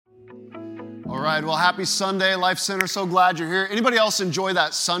All right, well, happy Sunday, Life Center. So glad you're here. Anybody else enjoy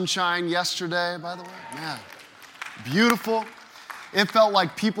that sunshine yesterday, by the way? Man, beautiful. It felt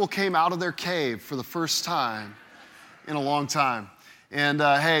like people came out of their cave for the first time in a long time. And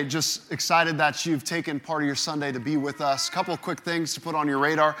hey, just excited that you've taken part of your Sunday to be with us. A couple of quick things to put on your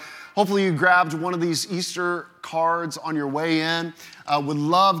radar. Hopefully you grabbed one of these Easter cards on your way in. Would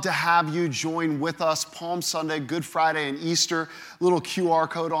love to have you join with us Palm Sunday, Good Friday, and Easter. Little QR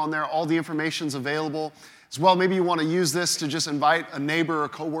code on there. All the information's available. As well, maybe you want to use this to just invite a neighbor, a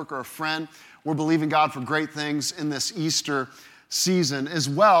coworker, a friend. We're believing God for great things in this Easter season. As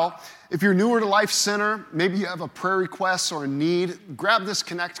well, if you're newer to Life Center, maybe you have a prayer request or a need, grab this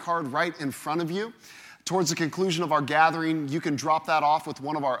Connect card right in front of you. Towards the conclusion of our gathering, you can drop that off with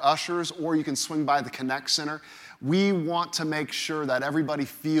one of our ushers, or you can swing by the Connect Center. We want to make sure that everybody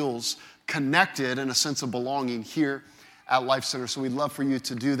feels connected and a sense of belonging here at Life Center. So we'd love for you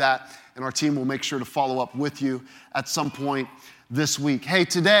to do that, and our team will make sure to follow up with you at some point this week. Hey,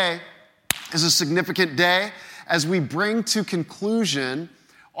 today is a significant day as we bring to conclusion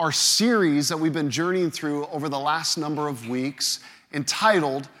our series that we've been journeying through over the last number of weeks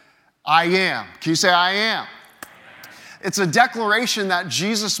entitled, I Am. Can you say, I am? It's a declaration that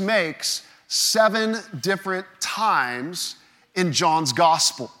Jesus makes 7 different times in John's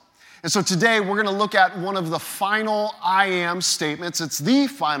gospel. And so today we're going to look at one of the final I am statements. It's the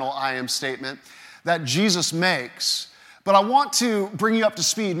final I am statement that Jesus makes. But I want to bring you up to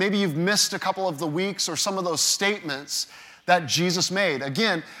speed. Maybe you've missed a couple of the weeks or some of those statements that Jesus made.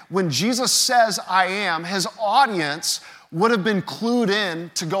 Again, when Jesus says I am, his audience would have been clued in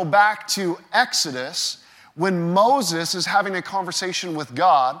to go back to Exodus when Moses is having a conversation with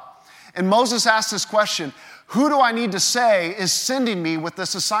God. And Moses asks this question, who do I need to say is sending me with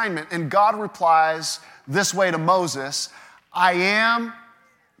this assignment? And God replies this way to Moses, I am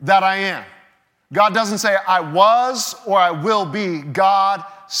that I am. God doesn't say I was or I will be. God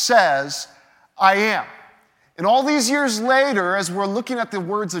says I am. And all these years later, as we're looking at the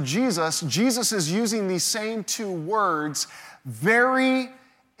words of Jesus, Jesus is using these same 2 words very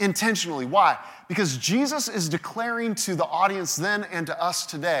intentionally. Why? Because Jesus is declaring to the audience then and to us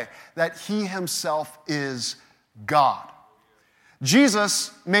today that he himself is God.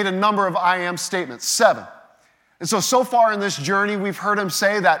 Jesus made a number of I am statements, 7. And so far in this journey, we've heard him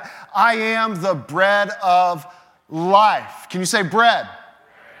say that I am the bread of life. Can you say bread?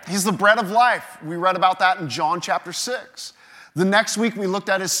 He's the bread of life. We read about that in John chapter 6. The next week, we looked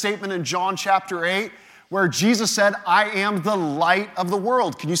at his statement in John chapter 8, where Jesus said, I am the light of the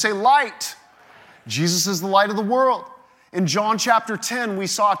world. Can you say light? Jesus is the light of the world. In John chapter 10, we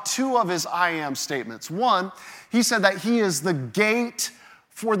saw 2 of his I am statements. One, he said that he is the gate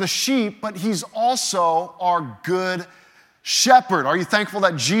for the sheep, but he's also our good shepherd. Are you thankful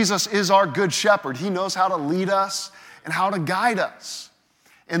that Jesus is our good shepherd? He knows how to lead us and how to guide us.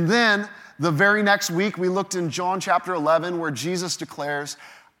 And then the very next week, we looked in John chapter 11 where Jesus declares,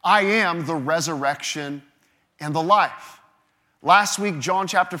 I am the resurrection and the life. Last week, John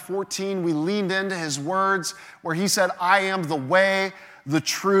chapter 14, we leaned into his words where he said, I am the way, the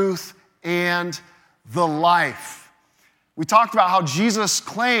truth, and the life. We talked about how Jesus'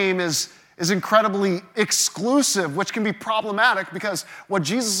 claim is incredibly exclusive, which can be problematic because what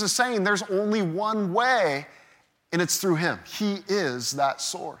Jesus is saying, there's only one way, and it's through him. He is that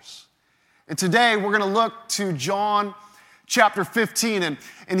source. And today we're going to look to John chapter 15.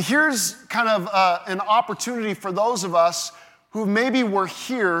 And here's kind of an opportunity for those of us who maybe were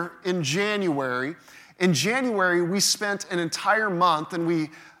here in January. In January, we spent an entire month and we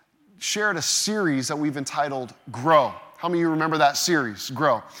shared a series that we've entitled Grow. How many of you remember that series,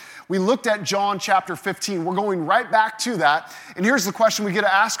 Grow? We looked at John chapter 15. We're going right back to that. And here's the question we get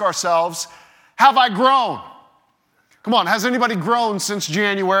to ask ourselves, have I grown? Come on, has anybody grown since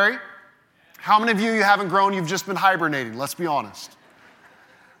January? How many of you haven't grown? You've just been hibernating, let's be honest.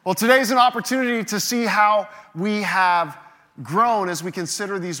 Well, today's an opportunity to see how we have grown as we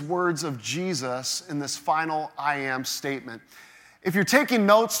consider these words of Jesus in this final I am statement. If you're taking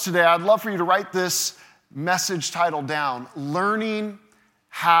notes today, I'd love for you to write this message title down, Learning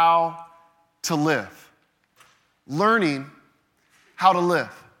How to Live. Learning how to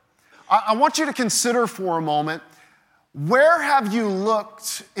live. I want you to consider for a moment, where have you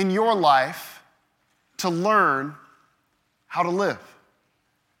looked in your life to learn how to live?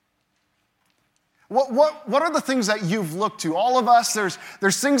 What are the things that you've looked to? All of us,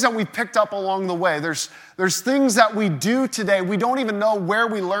 there's things that we picked up along the way. There's things that we do today. We don't even know where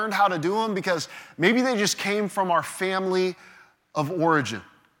we learned how to do them because maybe they just came from our family of origin.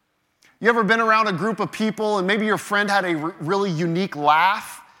 You ever been around a group of people and maybe your friend had a really unique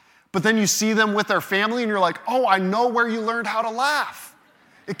laugh, But then you see them with their family and you're like, oh, I know where you learned how to laugh.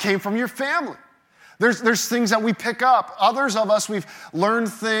 It came from your family. There's things that we pick up. Others of us, we've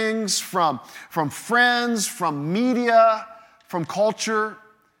learned things from friends, from media, from culture.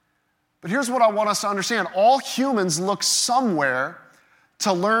 But here's what I want us to understand. All humans look somewhere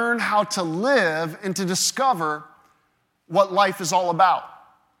to learn how to live and to discover what life is all about.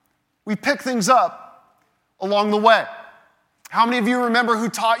 We pick things up along the way. How many of you remember who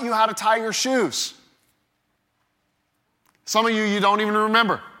taught you how to tie your shoes? Some of you don't even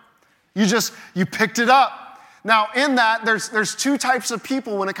remember. You picked it up. Now, in that, there's two types of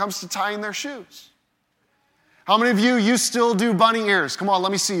people when it comes to tying their shoes. How many of you still do bunny ears? Come on,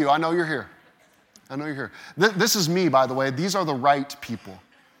 let me see you. I know you're here. This is me, by the way. These are the right people.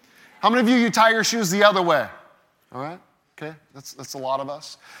 How many of you tie your shoes the other way? All right? Okay, that's a lot of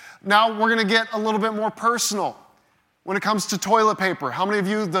us. Now, we're going to get a little bit more personal. When it comes to toilet paper, how many of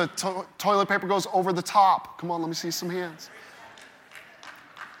you, the toilet paper goes over the top? Come on, let me see some hands.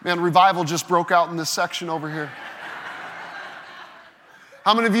 Man, revival just broke out in this section over here.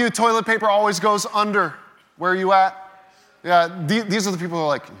 How many of you, toilet paper always goes under? Where are you at? Yeah, these are the people who are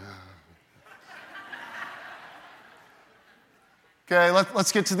like, okay,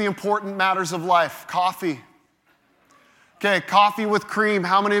 let's get to the important matters of life. Coffee. Okay, coffee with cream.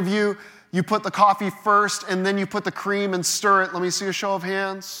 How many of you put the coffee first and then you put the cream and stir it? Let me see a show of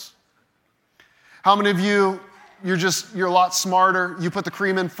hands. How many of you, you're a lot smarter. You put the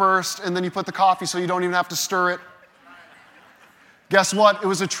cream in first and then you put the coffee so you don't even have to stir it. Guess what? It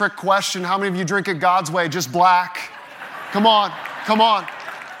was a trick question. How many of you drink it God's way, just black? Come on.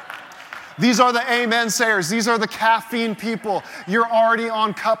 These are the amen sayers. These are the caffeine people. You're already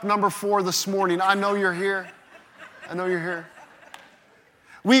on cup number 4 this morning. I know you're here.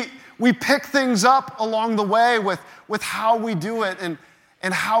 We pick things up along the way with how we do it and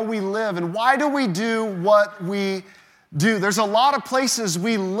how we live. And why do we do what we do? There's a lot of places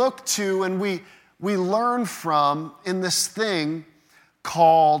we look to and we learn from in this thing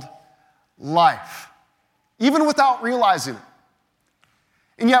called life, even without realizing it.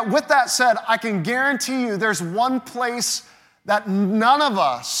 And yet, with that said, I can guarantee you there's one place that none of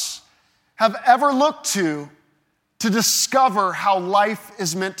us have ever looked to discover how life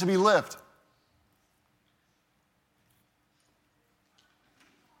is meant to be lived.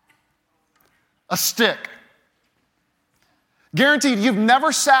 A stick. Guaranteed, you've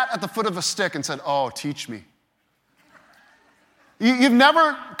never sat at the foot of a stick and said, oh, teach me. You've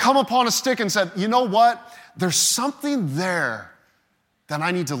never come upon a stick and said, you know what? There's something there that I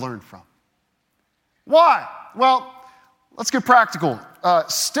need to learn from. Why? Well, let's get practical.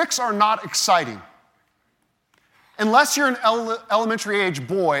 Sticks are not exciting. Unless you're an elementary age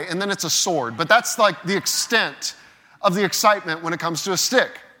boy, and then it's a sword. But that's like the extent of the excitement when it comes to a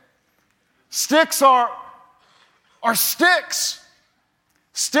stick. Sticks are sticks.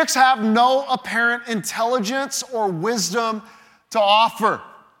 Sticks have no apparent intelligence or wisdom to offer.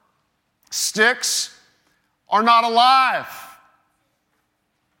 Sticks are not alive.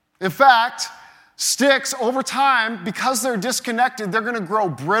 In fact, sticks over time, because they're disconnected, they're going to grow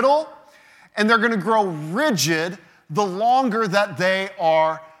brittle and they're going to grow rigid the longer that they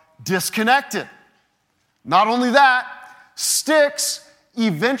are disconnected. Not only that, sticks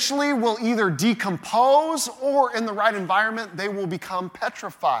eventually will either decompose or in the right environment, they will become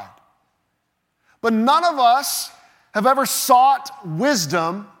petrified. But none of us have ever sought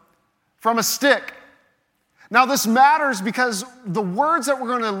wisdom from a stick. Now, this matters because the words that we're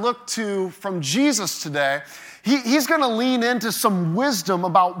going to look to from Jesus today, he's going to lean into some wisdom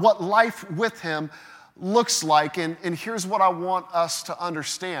about what life with him looks like. And here's what I want us to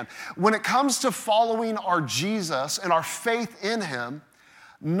understand. When it comes to following our Jesus and our faith in him,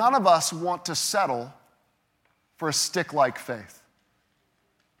 none of us want to settle for a stick-like faith.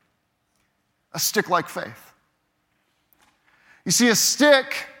 A stick-like faith. You see, a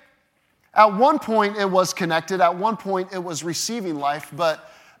stick, at one point it was connected, at one point it was receiving life,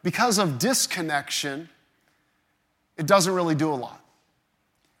 but because of disconnection, it doesn't really do a lot.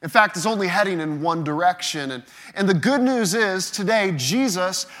 In fact, it's only heading in one direction. And the good news is today,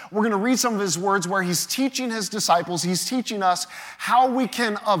 Jesus, we're going to read some of his words where he's teaching his disciples, he's teaching us how we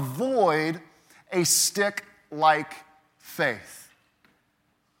can avoid a stick-like faith.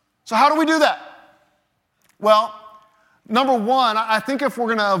 So how do we do that? Well, number one, I think if we're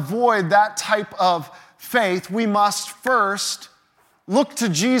going to avoid that type of faith, we must first look to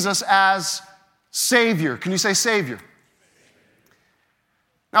Jesus as Savior. Can you say Savior?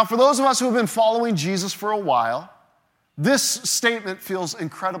 Now, for those of us who have been following Jesus for a while, this statement feels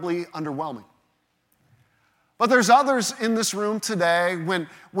incredibly underwhelming. But there's others in this room today,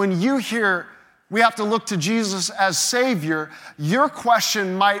 when you hear we have to look to Jesus as Savior, your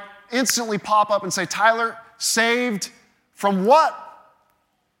question might instantly pop up and say, Tyler, saved from what?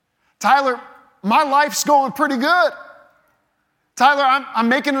 Tyler, my life's going pretty good. Tyler, I'm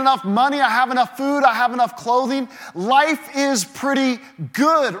making enough money, I have enough food, I have enough clothing. Life is pretty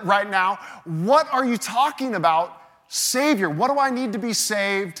good right now. What are you talking about, Savior? What do I need to be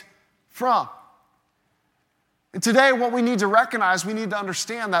saved from? And today, what we need to recognize, we need to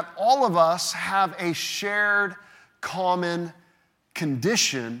understand that all of us have a shared common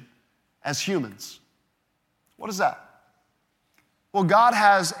condition as humans. What is that? Well, God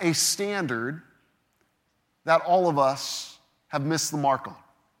has a standard that all of us have missed the mark on.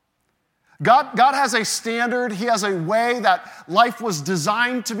 God has a standard. He has a way that life was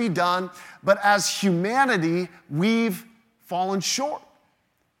designed to be done, but as humanity, we've fallen short.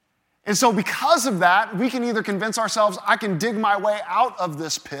 And so because of that, we can either convince ourselves, I can dig my way out of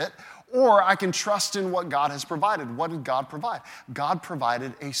this pit, or I can trust in what God has provided. What did God provide? God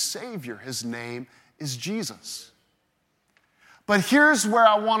provided a Savior. His name is Jesus. But here's where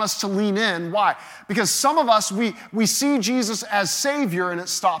I want us to lean in. Why? Because some of us, we see Jesus as Savior and it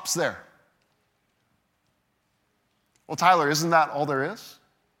stops there. Well, Tyler, isn't that all there is?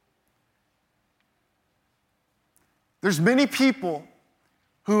 There's many people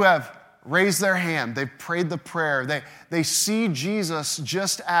who have raised their hand. They've prayed the prayer. They see Jesus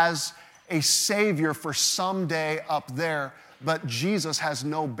just as a Savior for someday up there, but Jesus has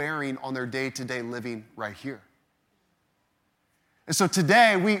no bearing on their day-to-day living right here. And so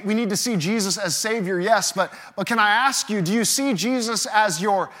today, we need to see Jesus as Savior, yes, but can I ask you, do you see Jesus as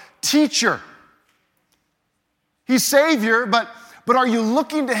your teacher? He's Savior, but are you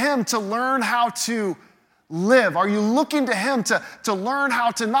looking to Him to learn how to live? Are you looking to Him to learn how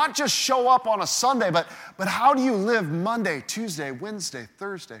to not just show up on a Sunday, but how do you live Monday, Tuesday, Wednesday,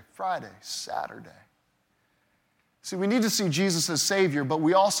 Thursday, Friday, Saturday? See, we need to see Jesus as Savior, but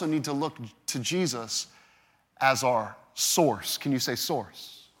we also need to look to Jesus as our source. Can you say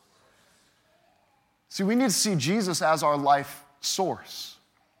source? See, we need to see Jesus as our life source.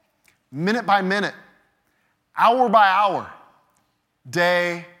 Minute by minute, hour by hour,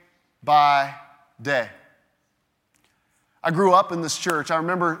 day by day. I grew up in this church. I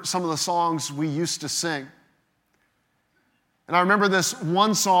remember some of the songs we used to sing. And I remember this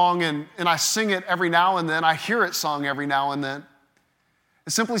one song, and I sing it every now and then. I hear it sung every now and then.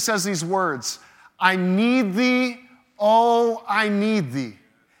 It simply says these words, I need thee, oh, I need thee.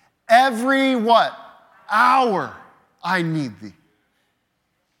 Every what? Hour I need thee.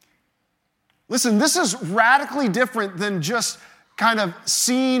 Listen, this is radically different than just kind of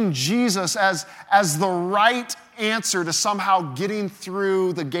seeing Jesus as the right answer to somehow getting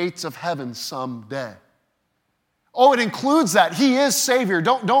through the gates of heaven someday. Oh, it includes that. He is Savior.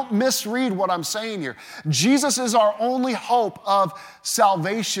 Don't misread what I'm saying here. Jesus is our only hope of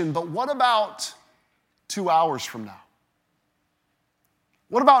salvation. But what about 2 hours from now?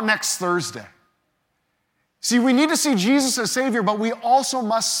 What about next Thursday? See, we need to see Jesus as Savior, but we also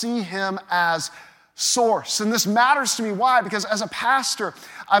must see Him as source. And this matters to me. Why? Because as a pastor,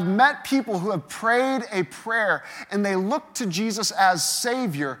 I've met people who have prayed a prayer and they look to Jesus as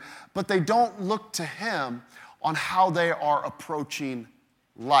Savior, but they don't look to Him on how they are approaching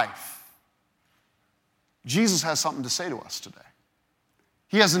life. Jesus has something to say to us today.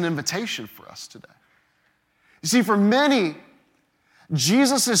 He has an invitation for us today. You see, for many,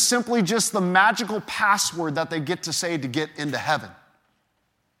 Jesus is simply just the magical password that they get to say to get into heaven.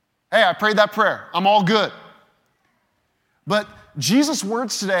 Hey, I prayed that prayer. I'm all good. But Jesus'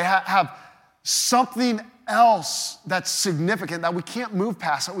 words today have something else that's significant that we can't move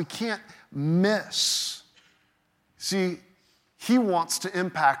past, that we can't miss. See, He wants to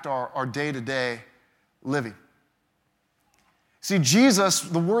impact our day-to-day living. See, Jesus,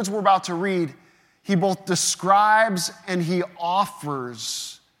 the words we're about to read, He both describes and He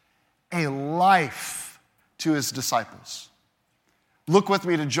offers a life to His disciples. Look with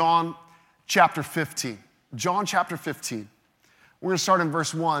me to John chapter 15. John chapter 15. We're going to start in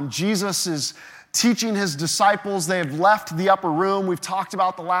verse 1. Jesus is teaching His disciples. They have left the upper room. We've talked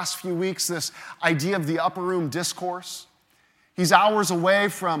about the last few weeks this idea of the upper room discourse. He's hours away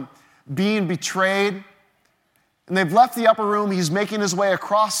from being betrayed. And they've left the upper room. He's making His way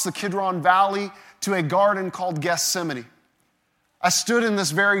across the Kidron Valley to a garden called Gethsemane. I stood in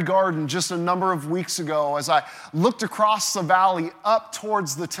this very garden just a number of weeks ago as I looked across the valley up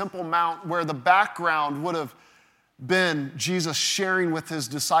towards the Temple Mount, where the background would have been Jesus sharing with His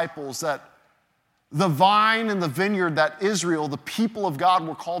disciples that the vine and the vineyard that Israel, the people of God,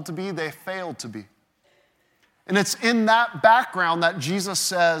 were called to be, they failed to be. And it's in that background that Jesus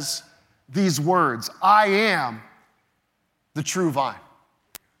says these words, I am the true vine.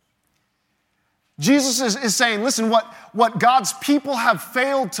 Jesus is saying, listen, what God's people have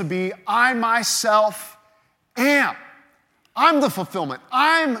failed to be, I myself am. I'm the fulfillment.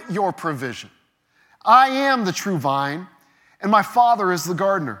 I'm your provision. I am the true vine, and my Father is the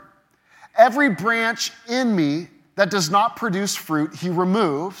gardener. Every branch in me that does not produce fruit, he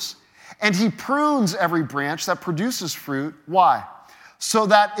removes, and he prunes every branch that produces fruit. Why? So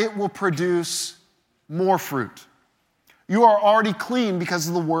that it will produce more fruit. You are already clean because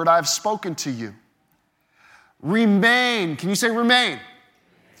of the word I've spoken to you. Remain. Can you say remain?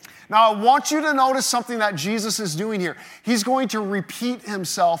 Now, I want you to notice something that Jesus is doing here. He's going to repeat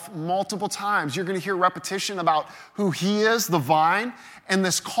himself multiple times. You're going to hear repetition about who he is, the vine, and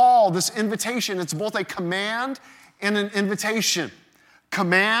this call, this invitation. It's both a command and an invitation.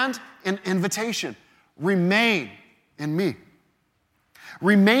 Command and invitation. Remain in me.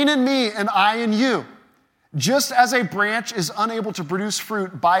 Remain in me and I in you. Just as a branch is unable to produce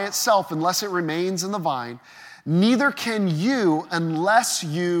fruit by itself unless it remains in the vine, neither can you unless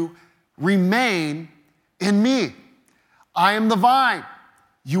you remain in me. I am the vine.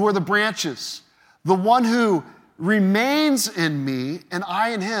 You are the branches. The one who remains in me and I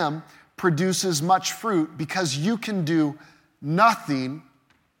in him produces much fruit because you can do nothing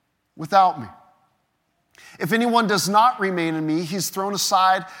without me. If anyone does not remain in me, he's thrown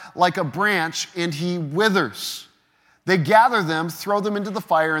aside like a branch and he withers. They gather them, throw them into the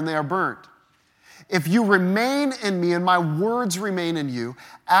fire, and they are burnt. If you remain in me and my words remain in you,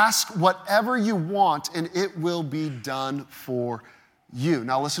 ask whatever you want and it will be done for you.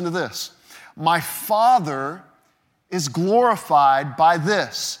 Now listen to this. My Father is glorified by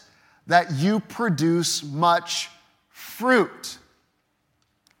this, that you produce much fruit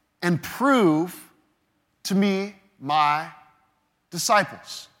and prove to me my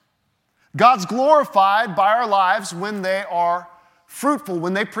disciples. God's glorified by our lives when they are fruitful,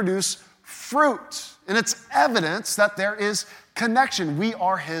 when they produce fruit. And it's evidence that there is connection. We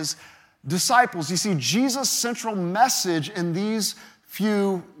are his disciples. You see, Jesus' central message in these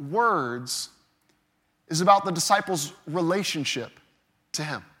few words is about the disciples' relationship to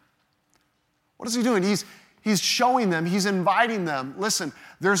him. What is he doing? He's showing them, he's inviting them. Listen,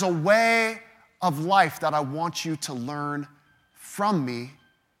 there's a way of life that I want you to learn from me,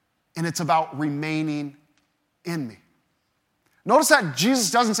 and it's about remaining in me. Notice that Jesus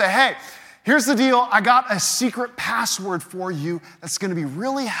doesn't say, hey, here's the deal. I got a secret password for you that's going to be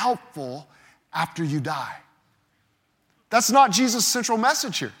really helpful after you die. That's not Jesus' central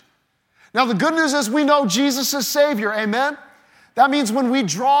message here. Now, the good news is we know Jesus is Savior. Amen? That means when we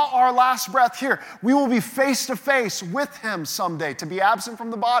draw our last breath here, we will be face to face with him someday. To be absent from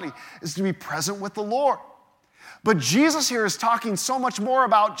the body is to be present with the Lord. But Jesus here is talking so much more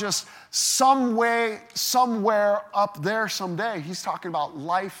about just some way, somewhere up there someday. He's talking about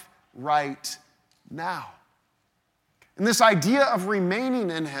life right now. And this idea of remaining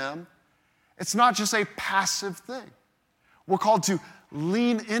in him, it's not just a passive thing. We're called to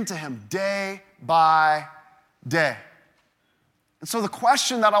lean into him day by day. And so the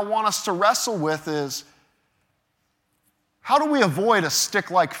question that I want us to wrestle with is, how do we avoid a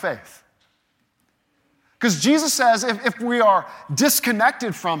stick-like faith? Because Jesus says if we are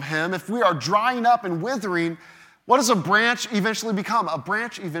disconnected from him, if we are drying up and withering, what does a branch eventually become? A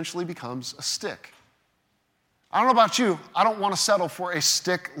branch eventually becomes a stick. I don't know about you, I don't want to settle for a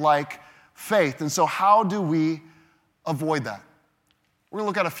stick-like faith. And so how do we avoid that? We're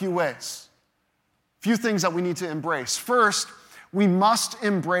going to look at a few ways, a few things that we need to embrace. First, we must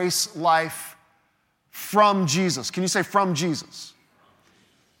embrace life from Jesus. Can you say from Jesus?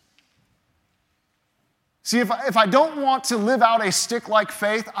 See, if I don't want to live out a stick-like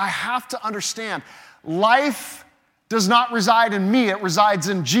faith, I have to understand life does not reside in me, it resides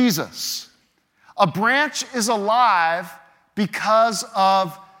in Jesus. A branch is alive because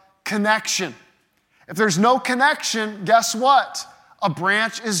of connection. If there's no connection, guess what? A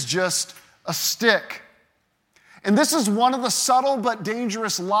branch is just a stick. And this is one of the subtle but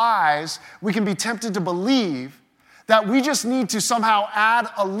dangerous lies we can be tempted to believe, that we just need to somehow add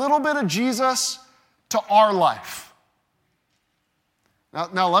a little bit of Jesus to our life.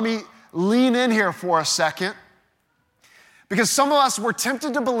 Now let me lean in here for a second, because some of us were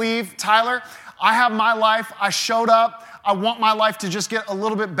tempted to believe, Tyler, I have my life, I showed up, I want my life to just get a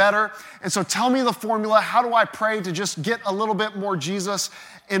little bit better, and so tell me the formula. How do I pray to just get a little bit more Jesus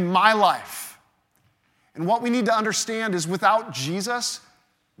in my life? And what we need to understand is without Jesus,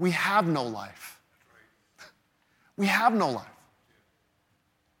 we have no life. We have no life.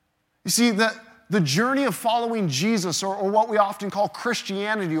 You see, the journey of following Jesus, or what we often call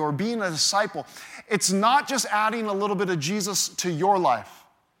Christianity or being a disciple, it's not just adding a little bit of Jesus to your life.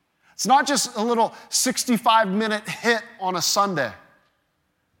 It's not just a little 65-minute hit on a Sunday.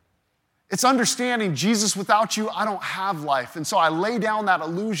 It's understanding, Jesus, without you, I don't have life. And so I lay down that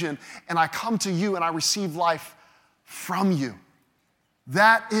illusion and I come to you and I receive life from you.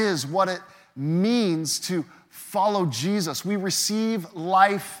 That is what it means to follow Jesus. We receive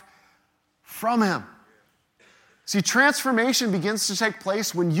life from him. See, transformation begins to take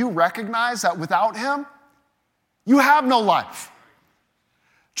place when you recognize that without him, you have no life.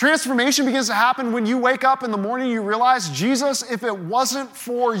 Transformation begins to happen when you wake up in the morning and you realize, Jesus, if it wasn't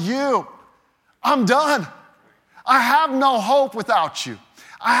for you, I'm done. I have no hope without you.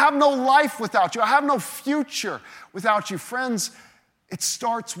 I have no life without you. I have no future without you. Friends, it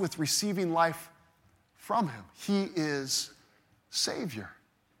starts with receiving life from him. He is Savior.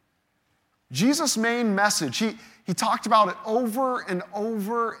 Jesus' main message, he talked about it over and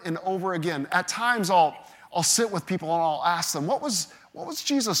over and over again. At times, I'll sit with people and I'll ask them, what was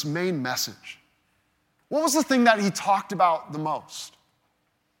Jesus' main message? What was the thing that he talked about the most?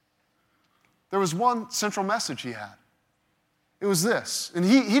 There was one central message he had. It was this, and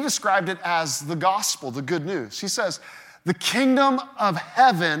he described it as the gospel, the good news. He says, the kingdom of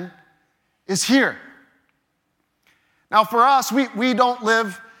heaven is here. Now for us, we don't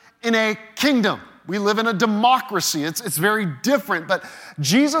live in a kingdom. We live in a democracy. It's very different, but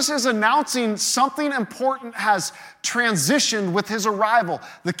Jesus is announcing something important has transitioned with his arrival.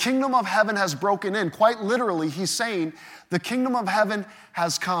 The kingdom of heaven has broken in. Quite literally, he's saying, the kingdom of heaven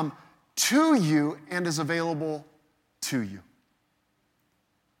has come to you and is available to you.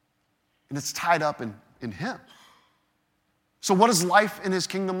 And it's tied up in him. So what does life in his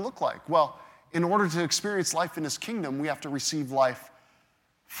kingdom look like? Well, in order to experience life in his kingdom, we have to receive life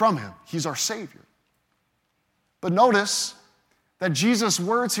from him. He's our Savior. But notice that Jesus'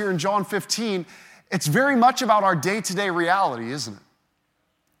 words here in John 15, it's very much about our day-to-day reality, isn't it?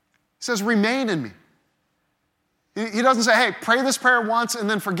 He says, remain in me. He doesn't say, hey, pray this prayer once and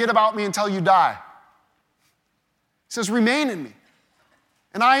then forget about me until you die. He says, remain in me,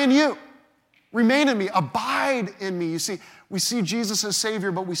 and I in you. Remain in me, abide in me. You see, we see Jesus as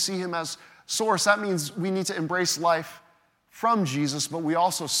Savior, but we see him as source. That means we need to embrace life from Jesus, but we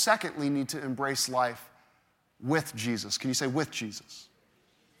also, secondly, need to embrace life with Jesus. Can you say with Jesus?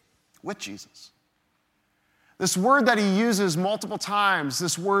 With Jesus. This word that he uses multiple times,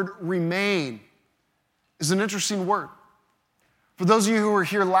 this word remain, is an interesting word. For those of you who were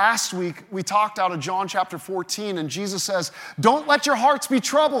here last week, we talked out of John chapter 14, and Jesus says, don't let your hearts be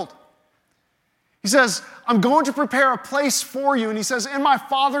troubled. He says, I'm going to prepare a place for you. And he says, in my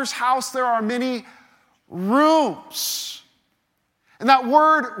Father's house there are many rooms. And that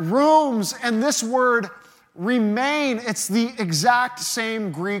word rooms and this word remain, it's the exact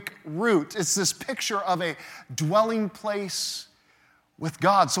same Greek root. It's this picture of a dwelling place with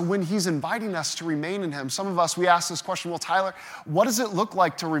God. So when he's inviting us to remain in him, some of us, we ask this question, well, Tyler, what does it look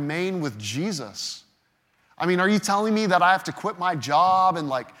like to remain with Jesus? I mean, are you telling me that I have to quit my job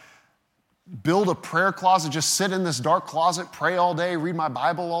and build a prayer closet, just sit in this dark closet, pray all day, read my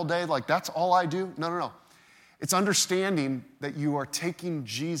Bible all day? That's all I do? No. It's understanding that you are taking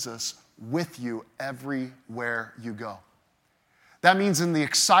Jesus with you everywhere you go. That means in the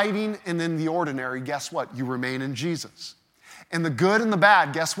exciting and in the ordinary, guess what? You remain in Jesus. In the good and the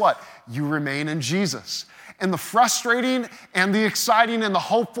bad, guess what? You remain in Jesus. In the frustrating and the exciting and the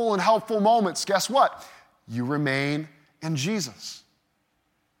hopeful and helpful moments, guess what? You remain in Jesus.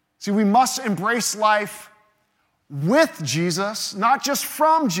 See, we must embrace life with Jesus, not just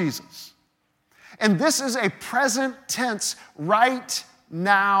from Jesus. And this is a present tense, right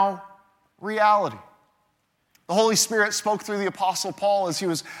now reality. The Holy Spirit spoke through the Apostle Paul as he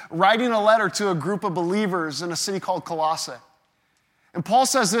was writing a letter to a group of believers in a city called Colossae. And Paul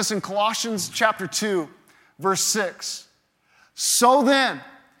says this in Colossians chapter 2, verse 6. So then,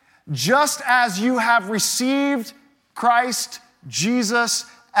 just as you have received Christ Jesus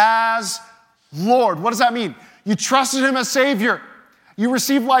as Lord. What does that mean? You trusted him as Savior. You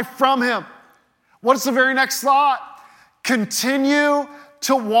received life from him. What is the very next thought? Continue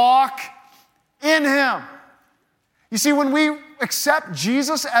to walk in him. You see, when we accept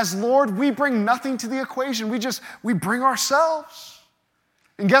Jesus as Lord, we bring nothing to the equation. We bring ourselves.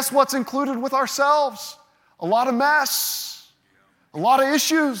 And guess what's included with ourselves? A lot of mess, a lot of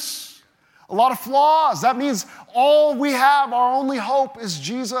issues, a lot of flaws. That means all we have, our only hope is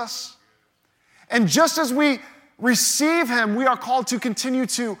Jesus. And just as we receive him, we are called to continue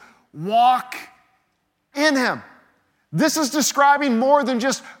to walk in him. This is describing more than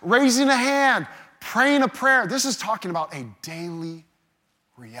just raising a hand, praying a prayer. This is talking about a daily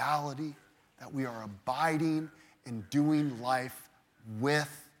reality that we are abiding in doing life with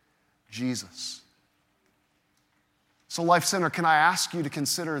Jesus. So Life Center, can I ask you to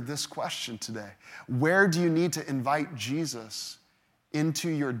consider this question today? Where do you need to invite Jesus into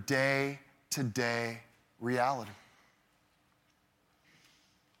your day-to-day reality?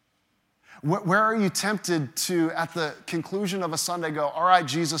 Where are you tempted to, at the conclusion of a Sunday, go, all right,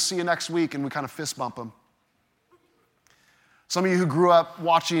 Jesus, see you next week, and we kind of fist bump him? Some of you who grew up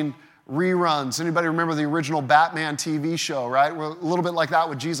watching reruns, anybody remember the original Batman TV show, right? We're a little bit like that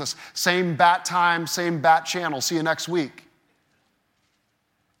with Jesus. Same bat time, same bat channel, see you next week.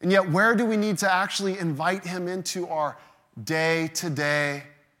 And yet, where do we need to actually invite him into our day-to-day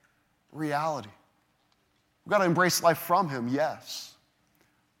reality? We've got to embrace life from him, yes.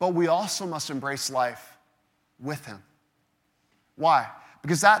 But we also must embrace life with him. Why?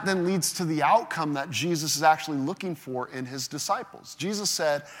 Because that then leads to the outcome that Jesus is actually looking for in his disciples. Jesus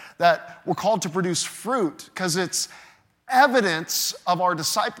said that we're called to produce fruit because it's evidence of our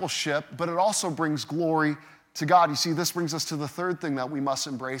discipleship, but it also brings glory to God. You see, this brings us to the third thing that we must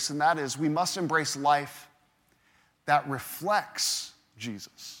embrace, and that is we must embrace life that reflects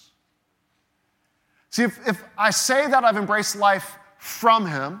Jesus. See, if I say that I've embraced life from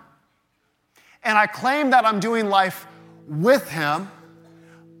him, and I claim that I'm doing life with him,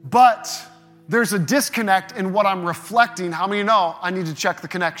 but there's a disconnect in what I'm reflecting, how many know I need to check the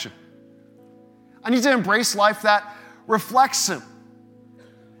connection? I need to embrace life that reflects him.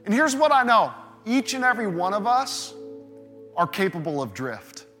 And here's what I know. Each and every one of us are capable of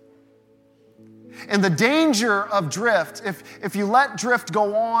drift. And the danger of drift, if you let drift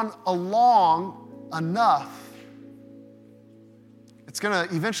go on along enough, it's going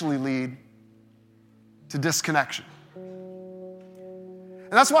to eventually lead to disconnection.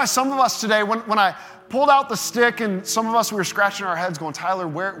 And that's why some of us today, when I pulled out the stick and some of us, we were scratching our heads going, Tyler,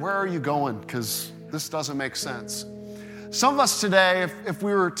 where are you going? Because this doesn't make sense. Some of us today, if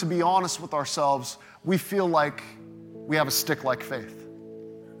we were to be honest with ourselves, we feel like we have a stick-like faith.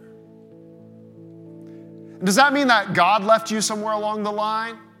 And does that mean that God left you somewhere along the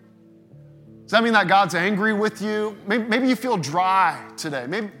line? Does that mean that God's angry with you? Maybe you feel dry today.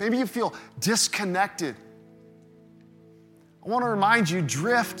 Maybe you feel disconnected. I want to remind you,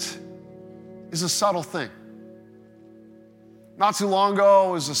 drift is a subtle thing. Not too long ago,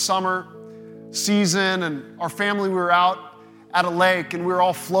 it was a summer season, and our family, we were out at a lake, and we were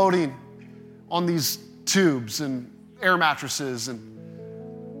all floating on these tubes and air mattresses, and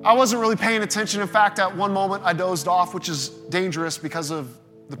I wasn't really paying attention. In fact, at one moment, I dozed off, which is dangerous because of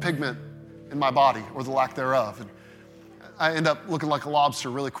the pigment in my body, or the lack thereof. And I end up looking like a lobster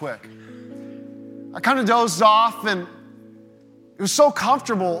really quick. I kind of dozed off, and it was so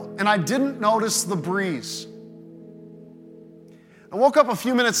comfortable, and I didn't notice the breeze. I woke up a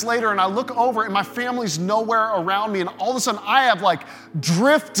few minutes later, and I look over, and my family's nowhere around me, and all of a sudden, I have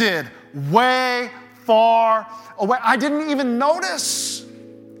drifted way far away. I didn't even notice.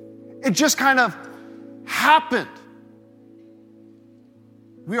 It just kind of happened.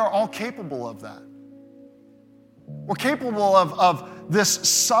 We are all capable of that. We're capable of this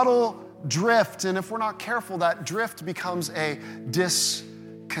subtle drift, and if we're not careful, that drift becomes a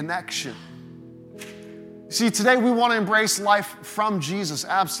disconnection. See, today we want to embrace life from Jesus,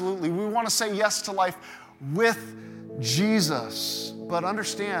 absolutely. We want to say yes to life with Jesus. But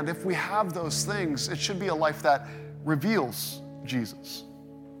understand, if we have those things, it should be a life that reveals Jesus.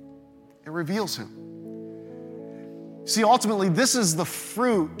 It reveals him. See, ultimately, this is the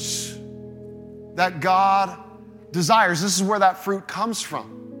fruit that God desires. This is where that fruit comes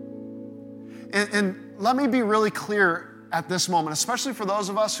from. And let me be really clear at this moment, especially for those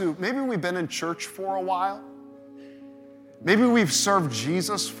of us who maybe we've been in church for a while. Maybe we've served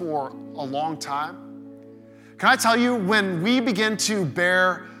Jesus for a long time. Can I tell you, when we begin to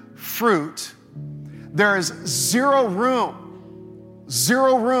bear fruit, there is zero room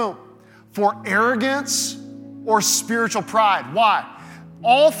for arrogance or spiritual pride. Why?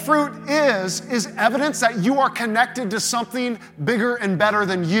 All fruit is evidence that you are connected to something bigger and better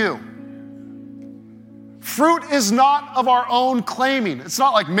than you. Fruit is not of our own claiming. It's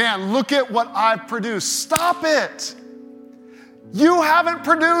not like, man, look at what I've produced. Stop it. You haven't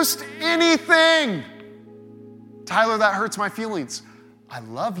produced anything. Tyler, that hurts my feelings. I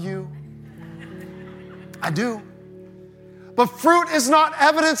love you. I do. But fruit is not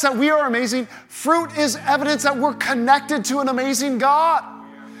evidence that we are amazing. Fruit is evidence that we're connected to an amazing God.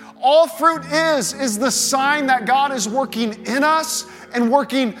 All fruit is the sign that God is working in us and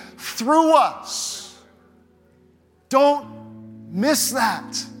working through us. Don't miss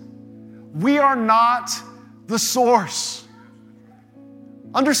that. We are not the source.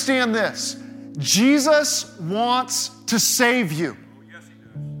 Understand this. Jesus wants to save you.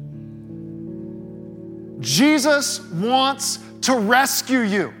 Jesus wants to rescue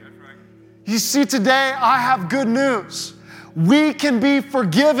you. You see, today I have good news. We can be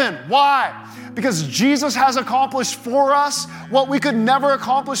forgiven. Why? Because Jesus has accomplished for us what we could never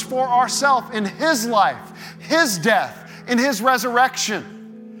accomplish for ourselves in His life, His death, in His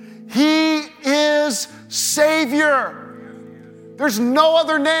resurrection. He is Savior. There's no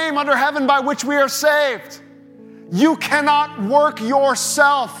other name under heaven by which we are saved. You cannot work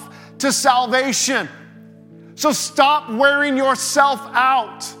yourself to salvation. So stop wearing yourself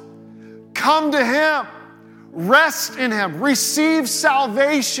out. Come to Him. Rest in Him. Receive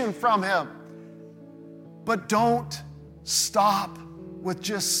salvation from Him. But don't stop with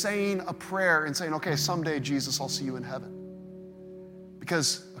just saying a prayer and saying, okay, someday, Jesus, I'll see you in heaven.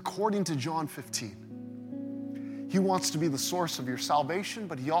 Because according to John 15, He wants to be the source of your salvation,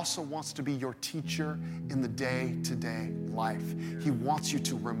 but He also wants to be your teacher in the day-to-day life. He wants you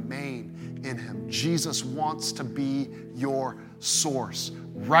to remain in Him. Jesus wants to be your source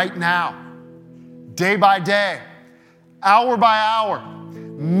right now, day by day, hour by hour,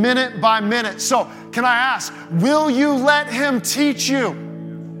 minute by minute. So can I ask, will you let Him teach you?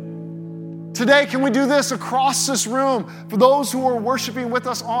 Today, can we do this across this room? For those who are worshiping with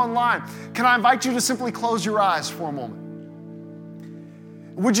us online, can I invite you to simply close your eyes for a moment?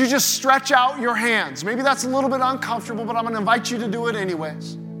 Would you just stretch out your hands? Maybe that's a little bit uncomfortable, but I'm going to invite you to do it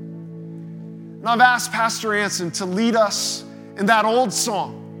anyways. And I've asked Pastor Anson to lead us in that old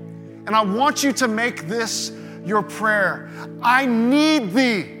song. And I want you to make this your prayer. I need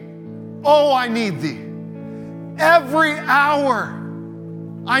Thee. Oh, I need Thee. Every hour,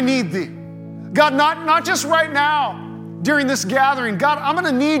 I need Thee. God, not just right now during this gathering. God, I'm going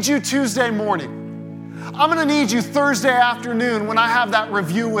to need You Tuesday morning. I'm going to need You Thursday afternoon when I have that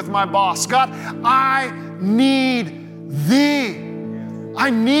review with my boss. God, I need Thee. I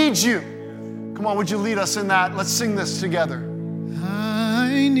need You. Come on, would you lead us in that? Let's sing this together.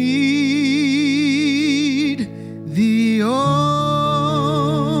 I need Thee,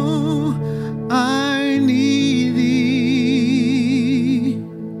 oh, I need Thee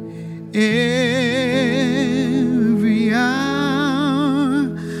every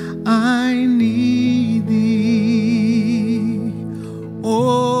hour. I need Thee,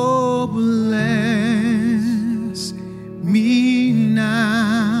 oh, bless me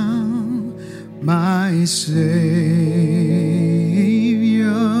now, my Savior.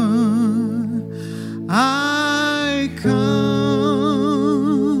 I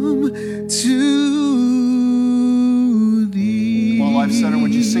come to Thee. Come on, Life Center,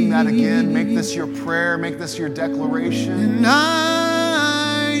 would you sing that again? Make this your prayer. Make this your declaration. And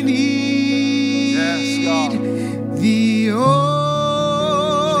I need Thee, oh,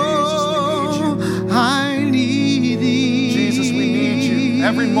 I need Thee. Jesus, we need You.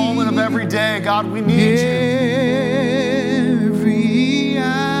 Every moment of every day, God, we need You. Every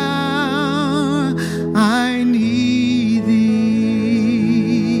hour I need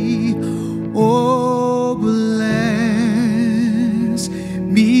Thee. Oh, bless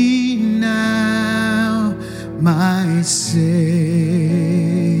me now, my Savior.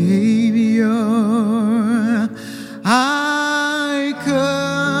 I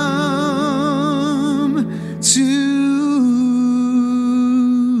come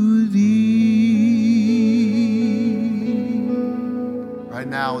to Thee. Right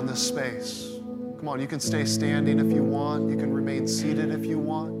now in this space. Come on, you can stay standing if you want. You can remain seated if you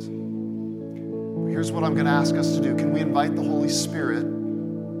want. But here's what I'm going to ask us to do. Can we invite the Holy Spirit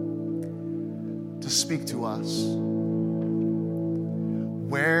to speak to us?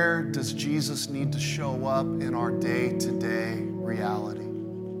 Where does Jesus need to show up in our day-to-day reality?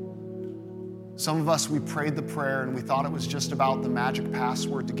 Some of us, we prayed the prayer and we thought it was just about the magic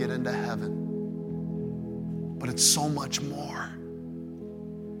password to get into heaven. But it's so much more.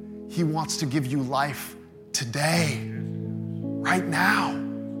 He wants to give you life today, right now,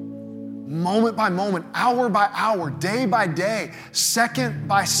 moment by moment, hour by hour, day by day, second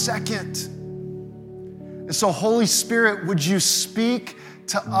by second. And so, Holy Spirit, would You speak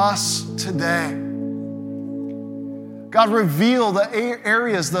to us today? God, reveal the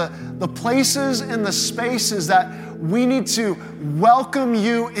areas, the places and the spaces that we need to welcome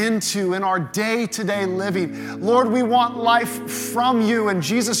You into in our day-to-day living. Lord, we want life from You, and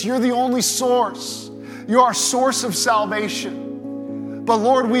Jesus, You're the only source. You're our source of salvation. But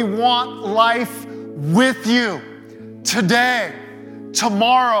Lord, we want life with You today,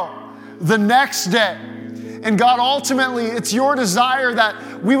 tomorrow, the next day. And God, ultimately, it's Your desire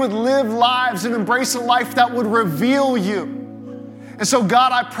that we would live lives and embrace a life that would reveal you. And so,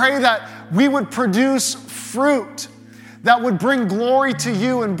 God, I pray that we would produce fruit that would bring glory to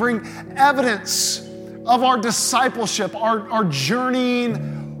you and bring evidence of our discipleship, our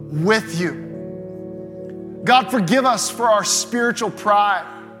journeying with you. God, forgive us for our spiritual pride.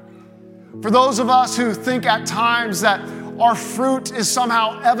 For those of us who think at times that our fruit is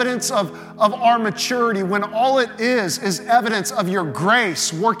somehow evidence of our maturity, when all it is evidence of your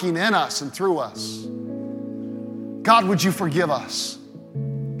grace working in us and through us. God, would you forgive us?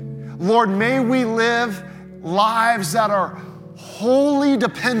 Lord, may we live lives that are wholly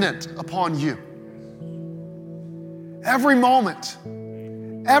dependent upon you. Every moment,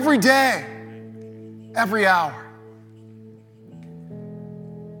 every day, every hour.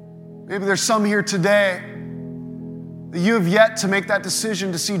 Maybe there's some here today that you have yet to make that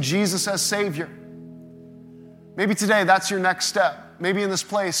decision to see Jesus as Savior. Maybe today that's your next step. Maybe in this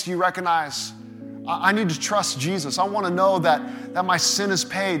place you recognize, I need to trust Jesus. I want to know that my sin is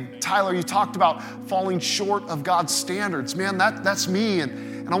paid. Tyler, you talked about falling short of God's standards. Man, that's me.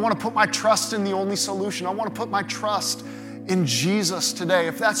 And I want to put my trust in the only solution. I want to put my trust in Jesus today.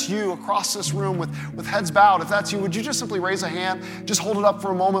 If that's you across this room with heads bowed, if that's you, would you just simply raise a hand, just hold it up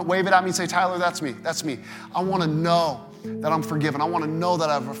for a moment, wave it at me and say, Tyler, that's me. That's me. I want to know that I'm forgiven. I want to know that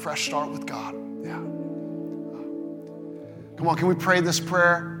I have a fresh start with God. Yeah. Come on, can we pray this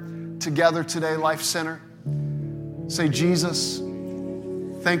prayer together today, Life Center? Say, Jesus,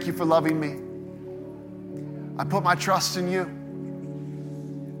 thank you for loving me. I put my trust in you.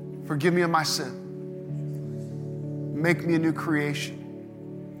 Forgive me of my sin. Make me a new creation.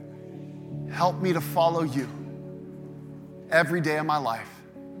 Help me to follow you every day of my life.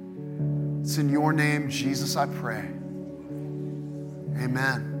 It's in your name, Jesus, I pray.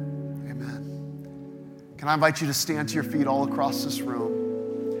 Amen. Amen. Can I invite you to stand to your feet all across this room?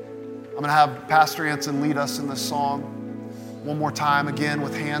 I'm going to have Pastor Anson lead us in this song one more time, again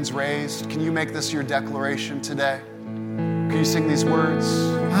with hands raised. Can you make this your declaration today? Can you sing these words?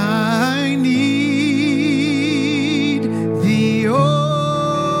 I need thee,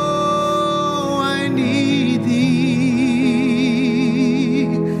 oh, I need thee.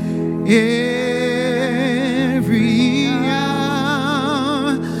 Every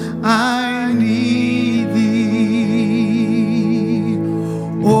hour I need thee.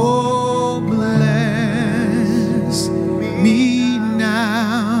 Oh, bless me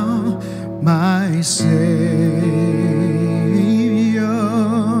now, my Savior.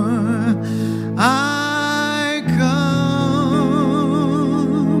 I come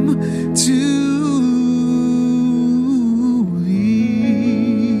to thee.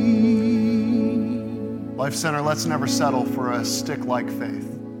 Life Center, let's never settle for a stick-like faith.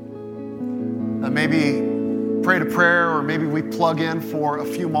 That maybe pray to prayer, or maybe we plug in for a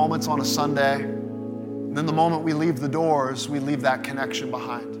few moments on a Sunday, and then the moment we leave the doors, we leave that connection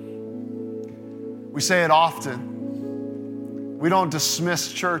behind. We say it often. We don't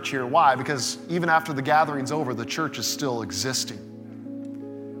dismiss church here. Why? Because even after the gathering's over, the church is still existing.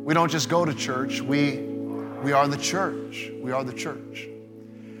 We don't just go to church. We are the church. We are the church.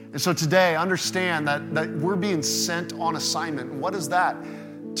 And so today, understand that we're being sent on assignment. And what is that?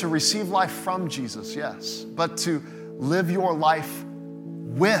 To receive life from Jesus, yes, but to live your life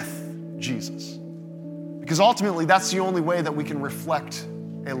with Jesus. Because ultimately, that's the only way that we can reflect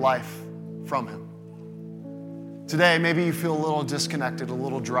a life from Him. Today, maybe you feel a little disconnected, a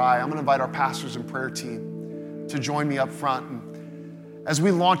little dry. I'm going to invite our pastors and prayer team to join me up front. And as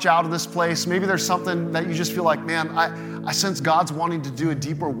we launch out of this place, maybe there's something that you just feel like, man, I sense God's wanting to do a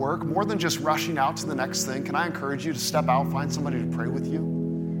deeper work, more than just rushing out to the next thing. Can I encourage you to step out, find somebody to pray with you?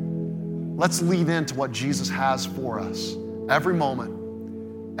 Let's lean into what Jesus has for us every moment,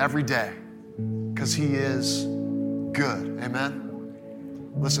 every day, because He is good. Amen?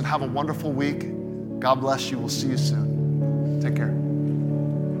 Listen, have a wonderful week. God bless you. We'll see you soon. Take care.